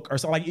a book or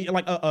something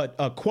like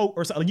a quote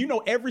or something. You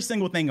know every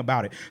single thing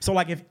about it. So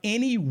like if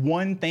any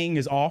one thing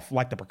is off,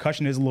 like the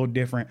percussion is a little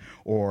different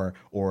or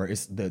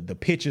it's the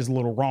pitch is a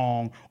little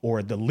wrong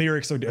or the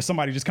lyrics or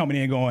somebody just coming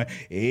in going,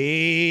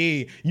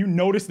 hey, you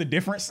notice the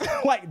difference?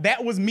 Like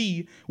that was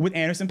me with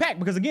Anderson .Paak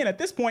because again, at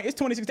this point, it's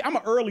 2016. I'm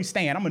an early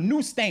stan. I'm a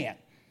new stan.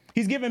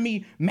 He's giving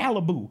me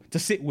Malibu to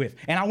sit with.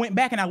 And I went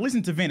back and I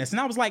listened to Venice. And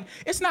I was like,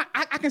 it's not,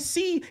 I can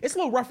see, it's a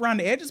little rough around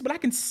the edges, but I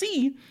can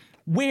see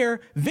where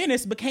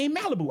Venice became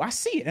Malibu. I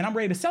see it. And I'm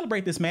ready to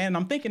celebrate this, man. And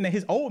I'm thinking that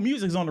his old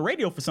music is on the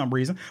radio for some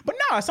reason. But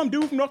nah, some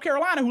dude from North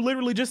Carolina who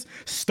literally just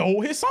stole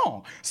his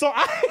song. So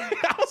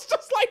I was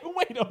just like,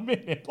 wait a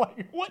minute.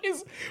 Like, what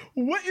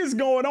is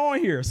going on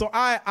here? So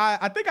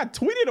I think I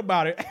tweeted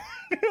about it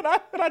and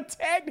I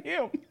tagged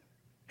him.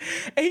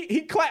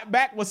 He clapped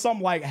back with some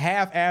like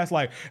half-ass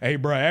like, hey,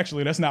 bro,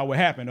 actually, that's not what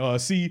happened.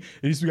 See,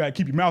 you just gotta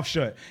keep your mouth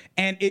shut.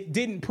 And it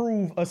didn't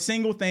prove a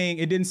single thing.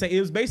 It didn't say, it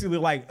was basically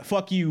like,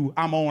 fuck you,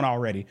 I'm on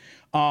already.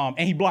 And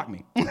he blocked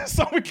me.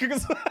 So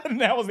because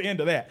that was the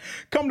end of that.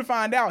 Come to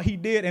find out he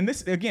did. And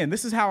this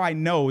is how I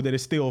know that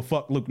it's still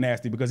fuck Luke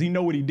Nasty because he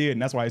know what he did.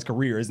 And that's why his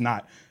career is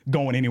not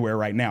going anywhere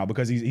right now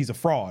because he's a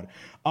fraud.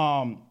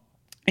 In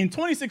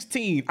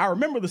 2016, I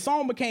remember the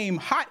song became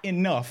hot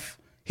enough.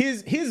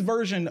 His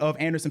version of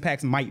Anderson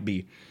 .Paak's Might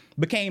Be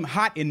became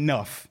hot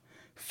enough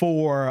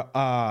for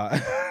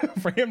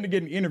him to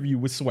get an interview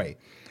with Sway.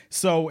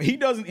 So he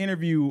does an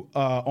interview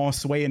on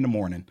Sway in the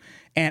Morning.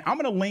 And I'm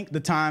going to link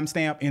the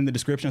timestamp in the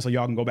description so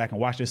y'all can go back and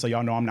watch this so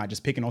y'all know I'm not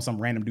just picking on some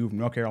random dude from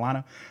North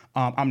Carolina.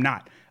 I'm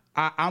not.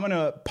 I'm going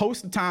to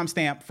post the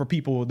timestamp for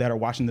people that are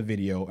watching the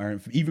video or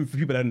even for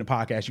people that are in the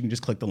podcast. You can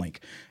just click the link.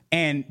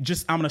 And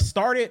I'm going to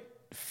start it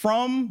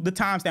from the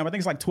timestamp. I think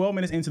it's like 12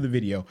 minutes into the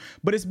video,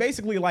 but it's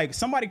basically like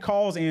somebody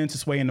calls in to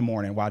Sway in the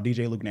Morning while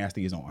DJ Luke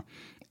Nasty is on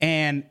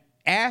and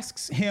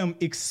asks him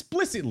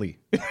explicitly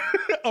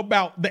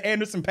about the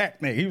Anderson .Paak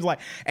thing. He was like,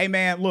 hey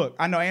man, look,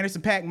 I know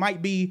Anderson .Paak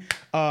might be,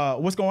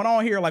 what's going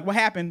on here? Like what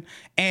happened?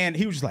 And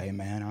he was just like, hey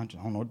man, I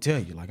don't know what to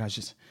tell you. Like I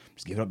just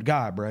give it up to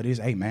God, bro. It is,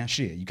 hey man,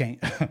 shit, you can't,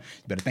 you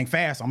better think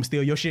fast. I'm gonna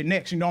steal your shit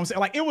next. You know what I'm saying?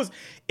 Like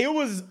it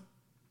was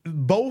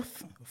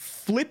both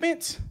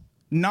flippant,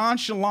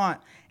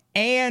 nonchalant,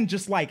 and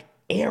just like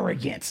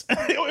arrogance.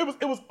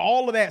 It was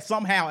all of that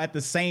somehow at the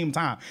same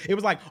time. It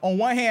was like on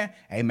one hand,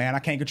 hey man, I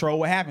can't control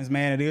what happens,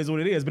 man. It is what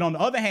it is. But on the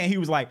other hand, he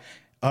was like,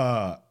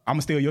 I'm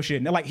gonna steal your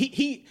shit. And like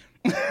he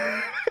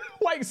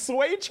like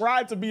Sway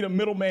tried to be the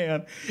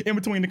middleman in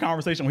between the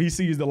conversation when he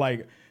sees that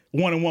like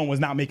 1 and 1 was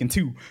not making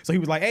 2. So he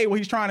was like, hey, what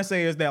he's trying to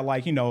say is that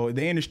like, you know,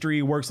 the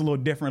industry works a little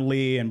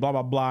differently and blah,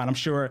 blah, blah. And I'm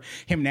sure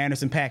him and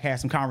Anderson .Paak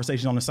had some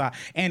conversations on the side.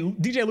 And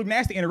DJ Luke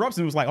Nasty interrupts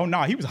and was like, oh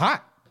no, he was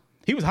hot.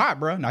 He was hot,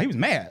 bro. No, he was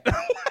mad.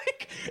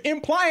 Like,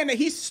 implying that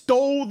he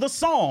stole the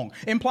song,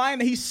 implying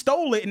that he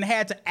stole it and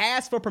had to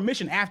ask for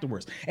permission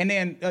afterwards. And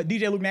then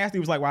DJ Luke Nasty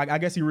was like, well, I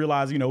guess he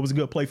realized, you know, it was a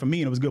good play for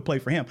me and it was a good play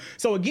for him.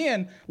 So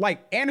again,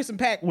 like Anderson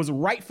 .Paak was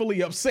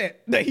rightfully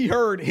upset that he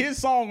heard his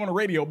song on the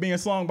radio being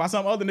sung by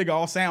some other nigga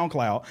off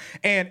SoundCloud.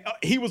 And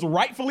he was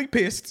rightfully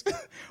pissed.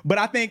 But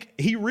I think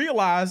he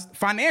realized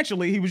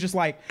financially, he was just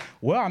like,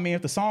 well, I mean,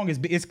 if the song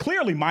it's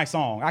clearly my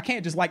song. I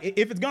can't just like,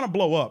 if it's going to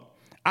blow up,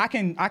 I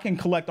can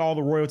collect all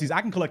the royalties. I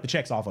can collect the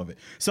checks off of it.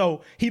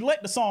 So he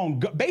let the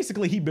song go.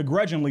 Basically, he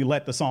begrudgingly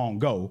let the song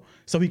go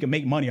so he could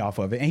make money off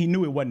of it. And he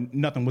knew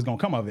nothing was going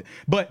to come of it.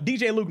 But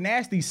DJ Luke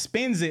Nasty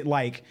spins it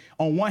like,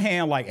 on one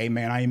hand, like, hey,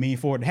 man, I ain't mean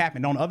for it to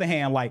happen. On the other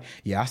hand, like,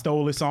 yeah, I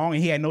stole this song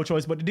and he had no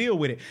choice but to deal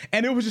with it.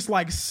 And it was just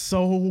like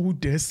so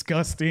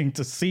disgusting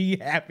to see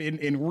happen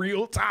in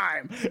real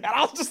time. And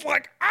I was just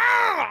like,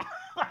 ah!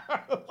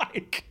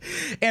 Like,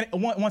 and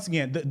once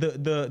again,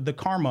 the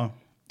karma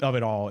of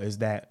it all is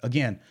that,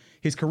 again,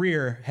 his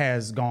career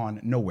has gone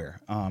nowhere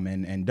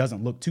and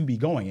doesn't look to be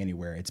going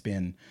anywhere. It's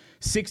been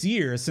 6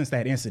 years since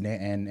that incident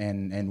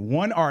and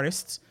one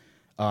artist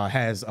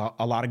has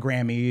a lot of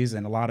Grammys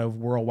and a lot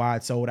of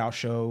worldwide sold out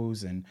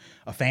shows and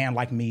a fan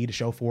like me to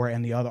show for it.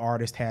 And the other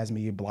artist has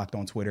me blocked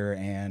on Twitter,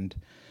 and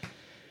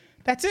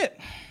that's it.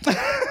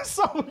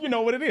 So you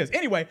know what it is.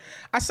 Anyway,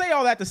 I say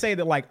all that to say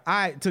that like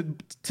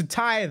to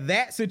tie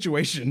that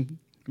situation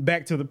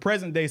back to the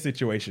present day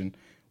situation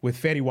with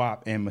Fetty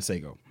Wap and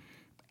Masego.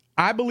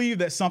 I believe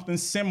that something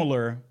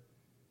similar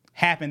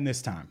happened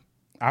this time.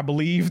 I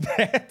believe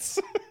that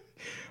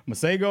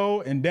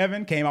Masego and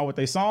Devin came out with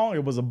a song.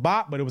 It was a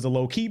bop, but it was a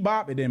low-key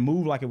bop. It didn't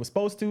move like it was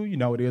supposed to. You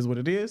know, it is what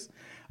it is.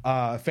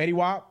 Fetty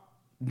Wap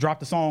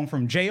dropped a song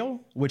from jail,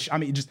 which, I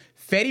mean, just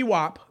Fetty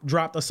Wap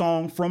dropped a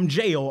song from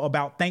jail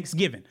about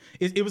Thanksgiving.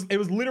 It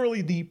was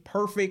literally the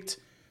perfect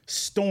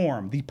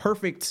storm, the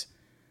perfect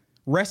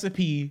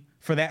recipe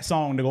for that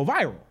song to go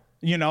viral,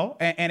 you know?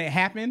 And it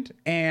happened,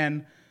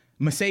 and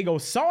Masego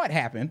saw it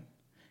happen,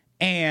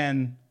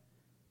 and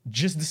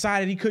just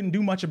decided he couldn't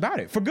do much about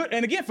it for good.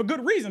 And again, for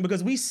good reason,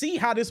 because we see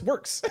how this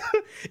works.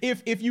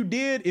 If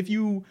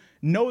you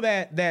know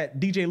that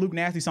DJ Luke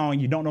Nasty song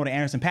and you don't know the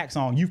Anderson .Paak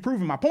song, you've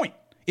proven my point.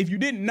 If you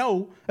didn't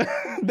know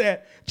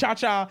that Cha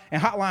Cha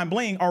and Hotline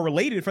Bling are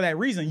related for that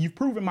reason, you've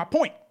proven my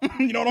point.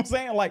 You know what I'm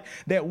saying? Like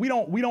that we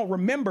don't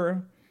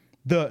remember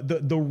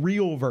the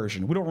real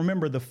version. We don't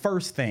remember the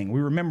first thing.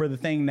 We remember the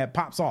thing that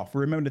pops off. We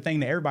remember the thing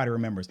that everybody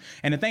remembers.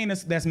 And the thing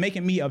that's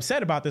making me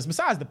upset about this,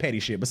 besides the petty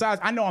shit, besides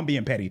I know I'm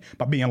being petty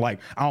by being like,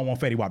 I don't want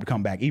Fetty Wap to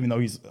come back, even though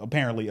he's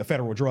apparently a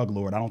federal drug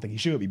lord. I don't think he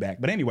should be back.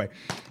 But anyway,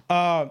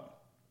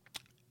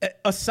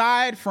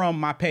 aside from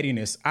my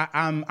pettiness,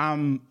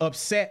 I'm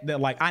upset that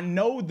like I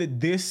know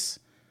that this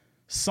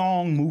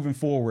song moving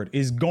forward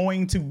is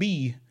going to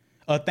be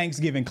a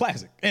Thanksgiving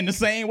classic in the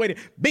same way that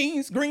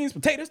beans, greens,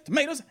 potatoes,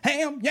 tomatoes,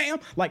 ham, yam.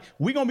 Like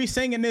we're gonna be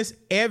singing this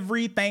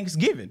every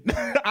Thanksgiving.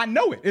 I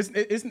know it. This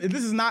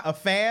is not a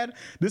fad.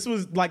 This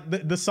was like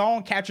the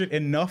song captured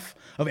enough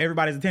of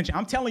everybody's attention.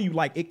 I'm telling you,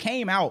 like it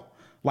came out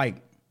like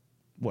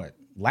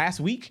last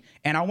week,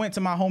 and I went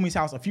to my homie's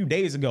house a few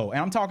days ago, and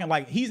I'm talking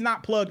like he's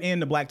not plugged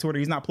into Black Twitter,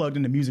 he's not plugged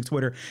into music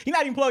Twitter, he's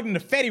not even plugged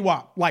into Fetty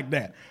Wap like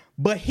that.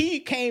 But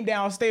he came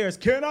downstairs,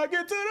 can I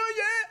get to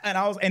the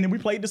yeah? And then we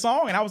played the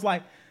song, and I was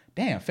like,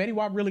 damn, Fetty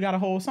Wap really got a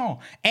whole song.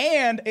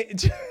 And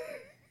it's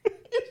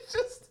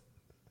just,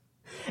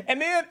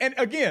 and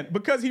again,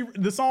 because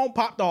the song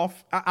popped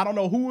off, I don't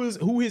know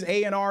who his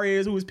A&R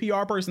is, who his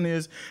PR person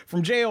is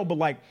from jail, but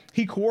like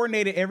he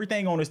coordinated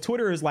everything on his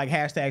Twitter is like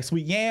hashtag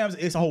Sweet Yams.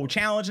 It's a whole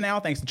challenge now,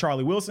 thanks to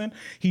Charlie Wilson.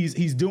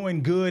 He's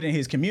doing good in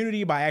his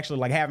community by actually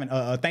like having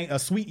a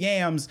Sweet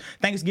Yams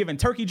Thanksgiving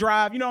turkey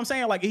drive. You know what I'm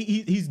saying? Like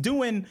he's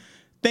doing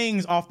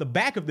things off the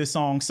back of this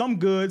song, some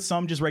good,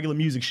 some just regular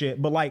music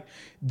shit. But like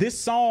this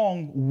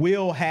song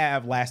will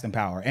have lasting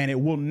power, and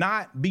it will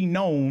not be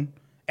known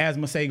as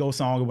Masego's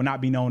song. It will not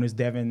be known as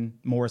Devin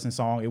Morrison's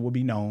song. It will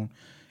be known.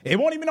 It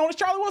won't even be known as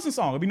Charlie Wilson's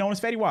song. It'll be known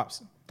as Fetty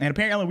Wap's. And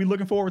apparently we're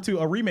looking forward to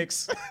a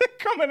remix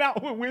coming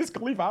out with Wiz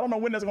Khalifa. I don't know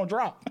when that's gonna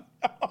drop.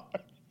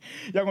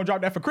 Y'all gonna drop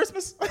that for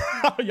Christmas?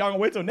 Y'all gonna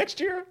wait till next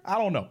year? I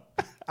don't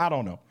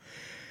know.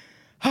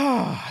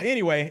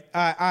 Anyway,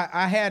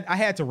 I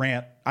had to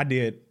rant. I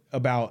did.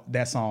 About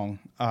that song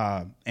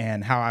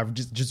and how I've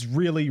just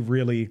really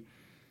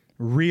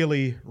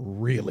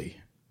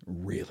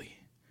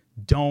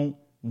don't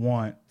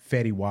want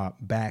Fetty Wap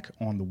back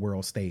on the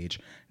world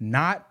stage.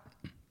 Not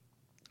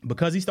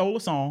because he stole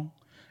a song,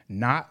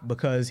 not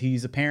because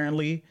he's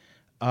apparently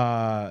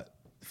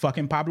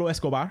fucking Pablo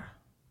Escobar.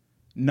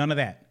 None of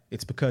that.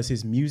 It's because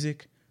his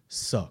music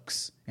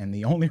sucks. And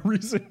the only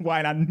reason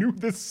why I knew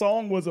this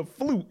song was a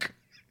fluke,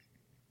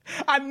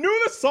 I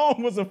knew the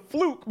song was a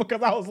fluke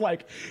because I was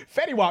like,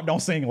 Fetty Wap don't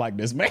sing like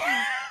this, man.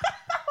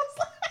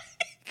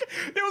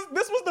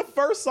 This was the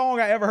first song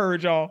I ever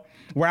heard, y'all,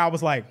 where I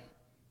was like,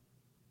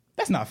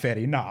 that's not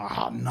Fetty.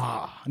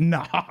 Nah.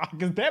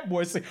 Because that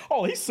boy sing,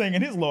 he's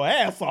singing his little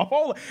ass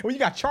off. When you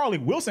got Charlie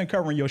Wilson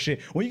covering your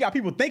shit, when you got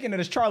people thinking that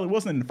it's Charlie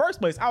Wilson in the first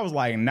place, I was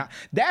like, nah.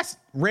 That's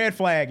red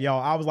flag,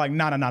 y'all. I was like,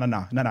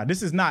 nah.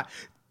 This is not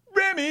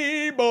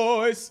Remy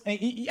boys. And,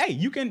 hey,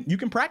 you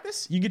can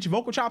practice. You get your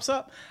vocal chops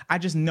up. I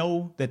just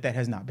know that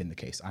has not been the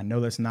case. I know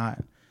that's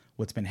not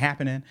what's been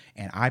happening.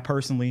 And I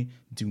personally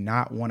do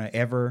not want to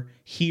ever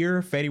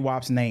hear Fetty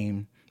Wap's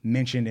name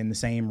mentioned in the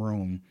same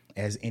room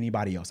as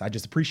anybody else. I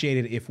just appreciate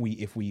it if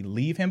we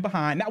leave him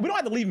behind. Now, we don't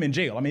have to leave him in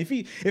jail. I mean,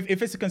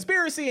 if it's a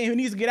conspiracy and he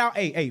needs to get out,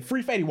 hey,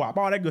 free Fetty Wap,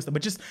 all that good stuff.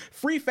 But just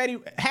free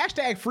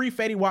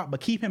Fetty Wap,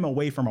 but keep him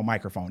away from a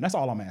microphone. That's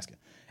all I'm asking.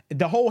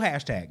 The whole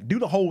hashtag, do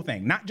the whole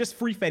thing, not just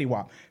free Fetty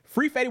Wap.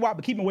 Free Fetty Wap,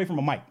 but keep him away from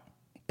a mic,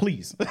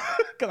 please.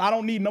 Because I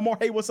don't need no more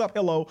hey, what's up,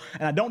 hello,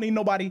 and I don't need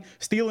nobody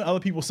stealing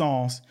other people's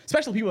songs,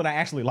 especially people that I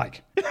actually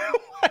like.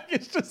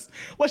 Let's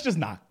just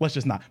not.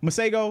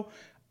 Masego,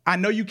 I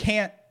know you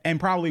can't and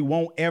probably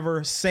won't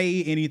ever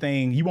say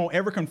anything. You won't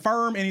ever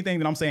confirm anything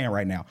that I'm saying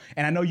right now,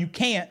 and I know you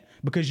can't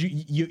because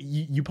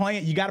you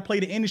playing. You got to play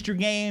the industry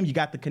game. You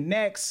got the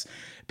connects.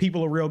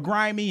 People are real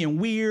grimy and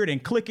weird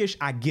and cliquish.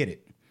 I get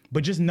it.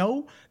 But just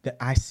know that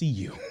I see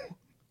you.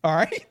 All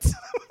right.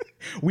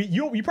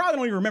 You probably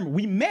don't even remember.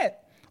 We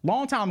met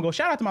long time ago.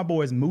 Shout out to my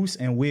boys Moose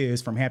and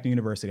Wiz from Hampton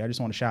University. I just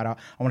want to shout out.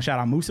 I want to shout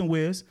out Moose and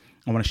Wiz.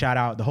 I want to shout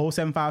out the whole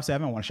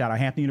 757. I want to shout out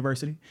Hampton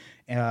University.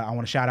 I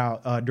want to shout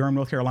out Durham,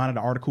 North Carolina,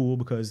 the Article,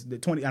 because the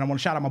 20. And I want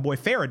to shout out my boy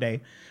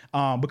Faraday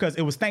because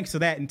it was thanks to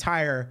that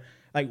entire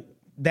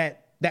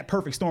that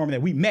perfect storm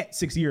that we met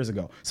 6 years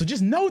ago. So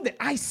just know that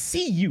I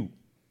see you.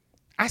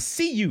 I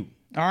see you.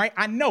 All right.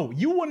 I know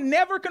you will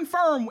never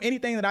confirm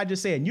anything that I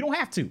just said. You don't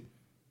have to.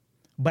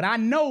 But I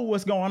know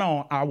what's going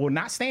on. I will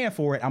not stand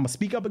for it. I'm going to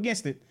speak up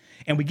against it.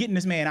 And we're getting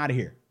this man out of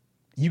here.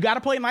 You got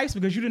to play nice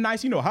because you the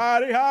nice,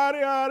 howdy,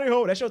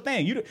 ho. That's your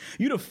thing. You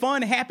the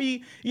fun,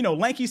 happy,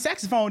 lanky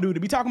saxophone dude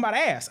to be talking about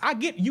ass. I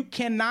get you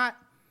cannot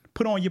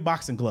put on your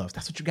boxing gloves.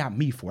 That's what you got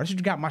me for. That's what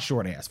you got my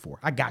short ass for.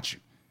 I got you.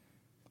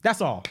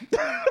 That's all.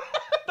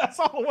 That's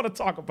all I want to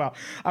talk about.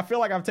 I feel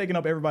like I've taken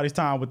up everybody's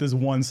time with this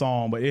one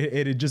song, but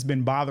it had just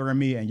been bothering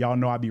me, and y'all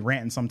know I be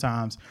ranting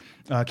sometimes.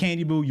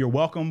 Candy Boo, you're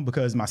welcome,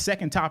 because my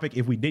second topic,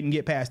 if we didn't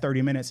get past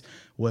 30 minutes,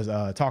 was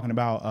talking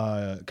about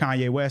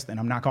Kanye West, and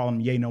I'm not calling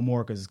him Ye no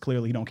more because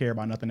clearly he don't care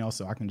about nothing else,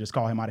 so I can just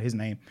call him out of his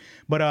name.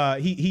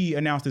 But he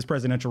announced his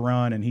presidential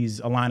run, and he's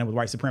aligning with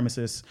white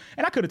supremacists,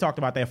 and I could have talked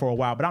about that for a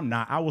while, but I'm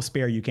not. I will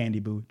spare you, Candy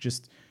Boo.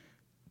 Just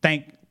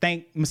thank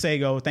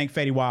Masego, thank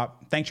Fetty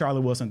Wap, thank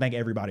Charlie Wilson, thank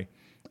everybody.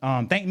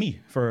 Thank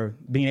me for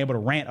being able to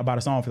rant about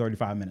a song for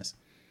 35 minutes.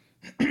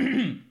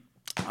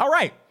 All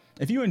right.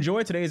 If you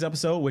enjoyed today's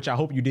episode, which I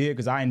hope you did,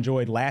 because I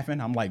enjoyed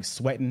laughing, I'm like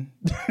sweating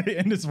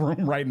in this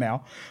room right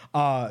now.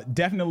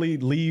 Definitely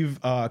leave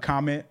a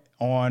comment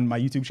on my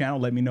YouTube channel.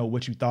 Let me know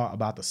what you thought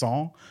about the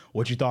song,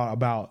 what you thought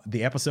about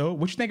the episode,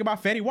 what you think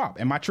about Fetty Wap.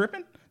 Am I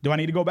tripping? Do I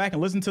need to go back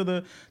and listen to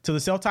the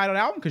self-titled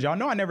album? Because y'all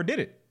know I never did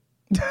it.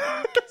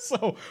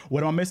 So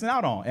what am I missing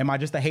out on? Am I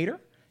just a hater?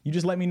 You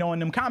just let me know in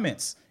them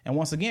comments. And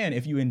once again,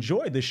 if you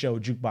enjoyed this show,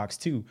 Jukebox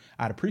 2,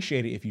 I'd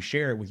appreciate it if you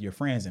share it with your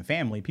friends and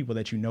family, people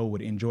that you know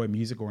would enjoy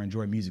music or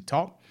enjoy music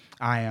talk.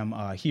 I am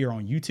here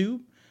on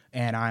YouTube,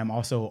 and I am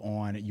also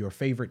on your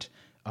favorite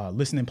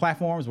listening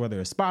platforms, whether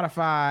it's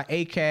Spotify,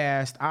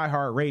 Acast,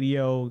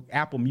 iHeartRadio,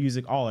 Apple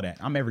Music, all of that.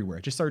 I'm everywhere.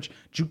 Just search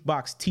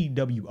Jukebox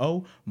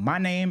TWO. My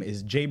name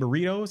is Jay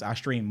Burritos. I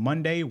stream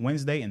Monday,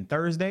 Wednesday, and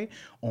Thursday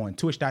on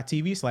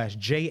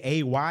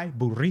twitch.tv/JAY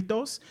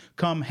Burritos.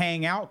 Come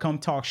hang out, come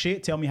talk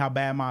shit, tell me how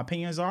bad my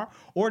opinions are,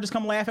 or just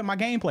come laugh at my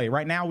gameplay.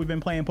 Right now, we've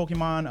been playing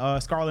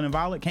Pokemon Scarlet and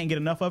Violet. Can't get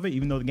enough of it,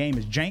 even though the game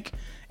is jank.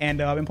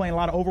 And I've been playing a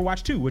lot of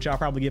Overwatch 2, which I'll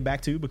probably get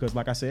back to because,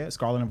 like I said,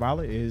 Scarlet and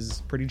Violet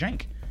is pretty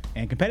jank.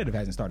 And competitive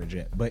hasn't started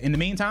yet. But in the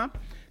meantime,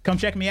 come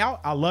check me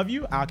out. I love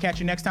you. I'll catch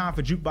you next time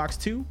for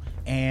Jukebox 2,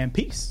 and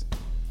peace.